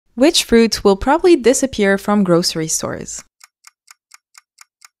Which fruit will probably disappear from grocery stores?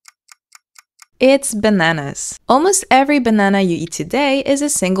 It's bananas. Almost every banana you eat today is a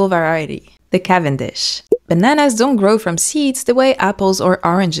single variety, the Cavendish. Bananas don't grow from seeds the way apples or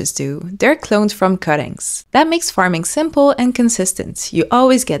oranges do. They're cloned from cuttings. That makes farming simple and consistent. You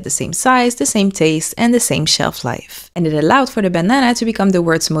always get the same size, the same taste, and the same shelf life. And it allowed for the banana to become the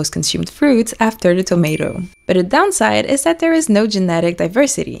world's most consumed fruit after the tomato. But the downside is that there is no genetic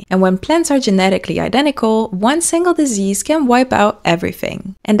diversity. And when plants are genetically identical, one single disease can wipe out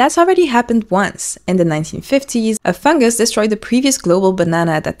everything. And that's already happened once. In the 1950s, a fungus destroyed the previous global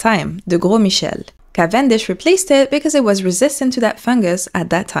banana at that time, the Gros Michel. Cavendish replaced it because it was resistant to that fungus at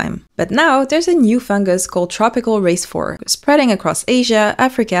that time. But now there's a new fungus called tropical race 4, spreading across Asia,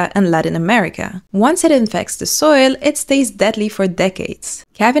 Africa, and Latin America. Once it infects the soil, it stays deadly for decades.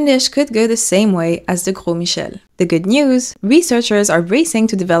 Cavendish could go the same way as the Gros Michel. The good news, researchers are racing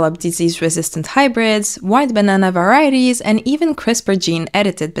to develop disease-resistant hybrids, white banana varieties, and even CRISPR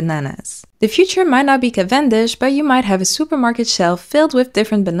gene-edited bananas. The future might not be Cavendish, but you might have a supermarket shelf filled with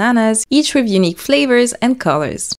different bananas, each with unique flavors and colors.